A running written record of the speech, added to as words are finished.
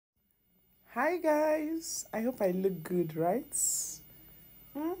Hi guys, I hope I look good, right?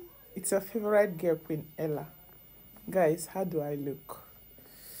 Hmm? It's your favorite girl, Queen Ella. Guys, how do I look?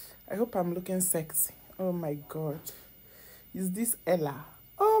 I hope I'm looking sexy. Oh my god. Is this Ella?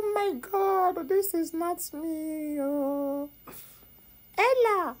 Oh my god, this is not me. Oh.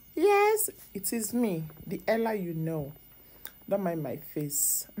 Ella! Yes, it is me, the Ella you know. Don't mind my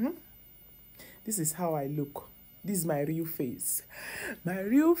face. This is how I look. This is my real face. My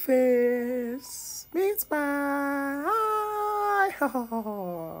real face meets my eye.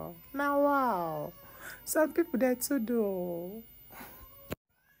 Now, wow. Some people there too do.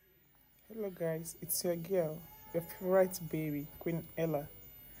 Hello, guys. It's your girl, your favorite baby, Queen Ella.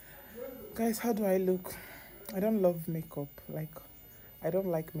 Guys, how do I look? I don't love makeup. I don't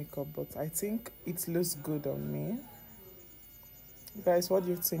like makeup, but I think it looks good on me. Guys, what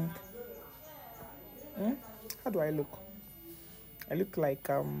do you think? How do I look? I look like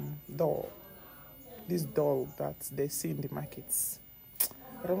doll. This doll that they see in the markets.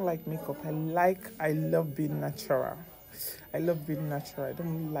 I don't like makeup. I love being natural. I love being natural. I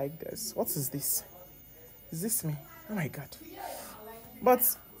don't like this. What is this? Is this me? Oh my god.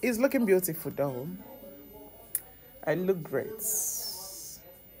 But it's looking beautiful though. I look great.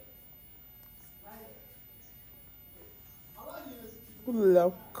 Who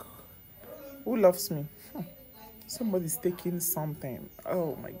look? Who loves me? Somebody's taking something.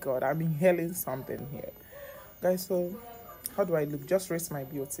 Oh my god, I'm inhaling something here. Guys, so how do I look? Just rate my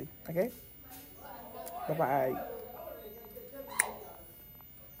beauty, okay? Bye bye.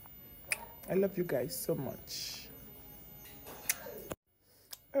 I love you guys so much.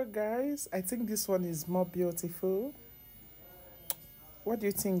 Oh guys, I think this one is more beautiful. What do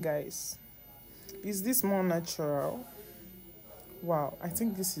you think, guys? Is this more natural? Wow, I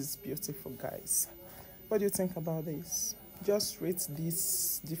think this is beautiful, guys. What do you think about this? Just rate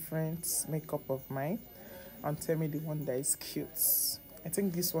this different makeup of mine and tell me the one that is cute. I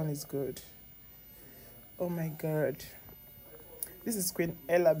think this one is good. Oh my god. This is Queen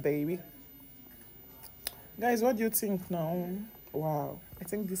Ella, baby. Guys, what do you think now? Wow, I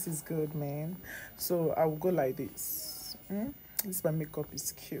think this is good, man. So I will go like this. This my makeup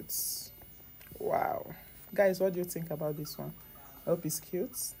is cute. Wow. Guys, what do you think about this one? I hope it's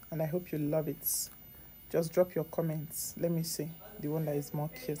cute and I hope you love it. Just drop your comments. Let me see the one that is more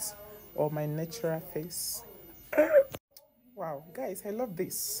cute or my natural face. Wow, guys, I love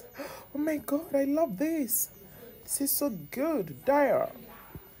this. Oh my god, I love this. This is so good. Dire.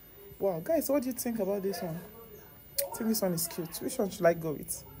 Wow, guys, what do you think about this one? I think this one is cute. Which one should I go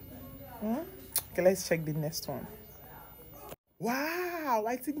with? Okay, let's check the next one. Wow,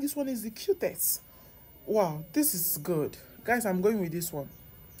 I think this one is the cutest. Wow, this is good. Guys, I'm going with this one.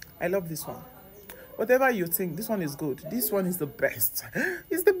 I love this one. Whatever you think, this one is good. This one is the best.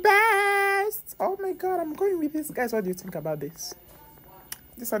 It's the best. Oh my god, I'm going with this. Guys, what do you think about this?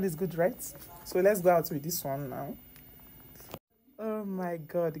 This one is good, right? So let's go out with this one now. Oh my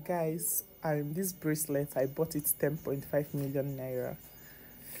god, guys. This bracelet, I bought it 10.5 million naira.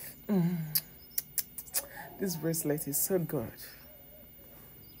 This bracelet is so good.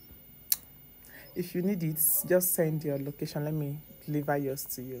 If you need it, just send your location. Let me deliver yours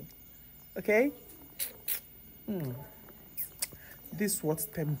to you. Okay? This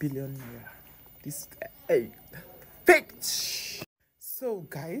worth 10 billion naira. This, hey, fake. So,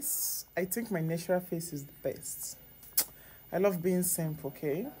 guys, I think my natural face is the best. I love being simple,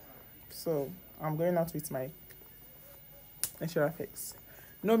 okay? So, I'm going out with my natural face.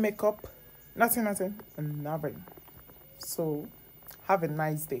 No makeup, nothing, and nothing. So, have a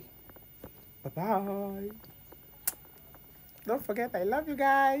nice day. Bye-bye. Don't forget, I love you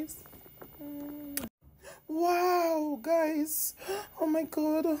guys. Wow, guys. Oh my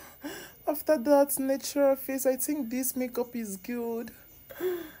god. After that natural face, I think this makeup is good.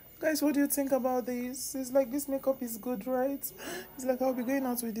 Guys, what do you think about this? It's like this makeup is good, right? It's like I'll be going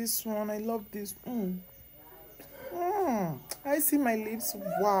out with this one. I love this. I see my lips.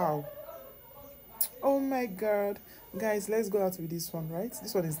 Wow. Oh my god. Guys, let's go out with this one, right?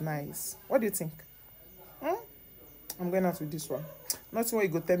 This one is nice. What do you think? I'm going out with this one. Nothing where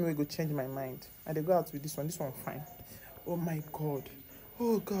you go tell me where you go change my mind. And they go out with this one. This one fine. Oh my god.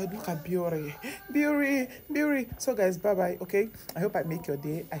 Oh god, look at Biore. Biore. So guys, bye-bye, okay? I hope I make your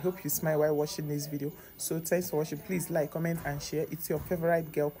day. I hope you smile while watching this video. So thanks for watching. Please like, comment, and share. It's your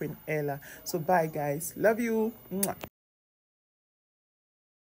favorite girl, Queen Ella. So bye, guys. Love you. Mwah.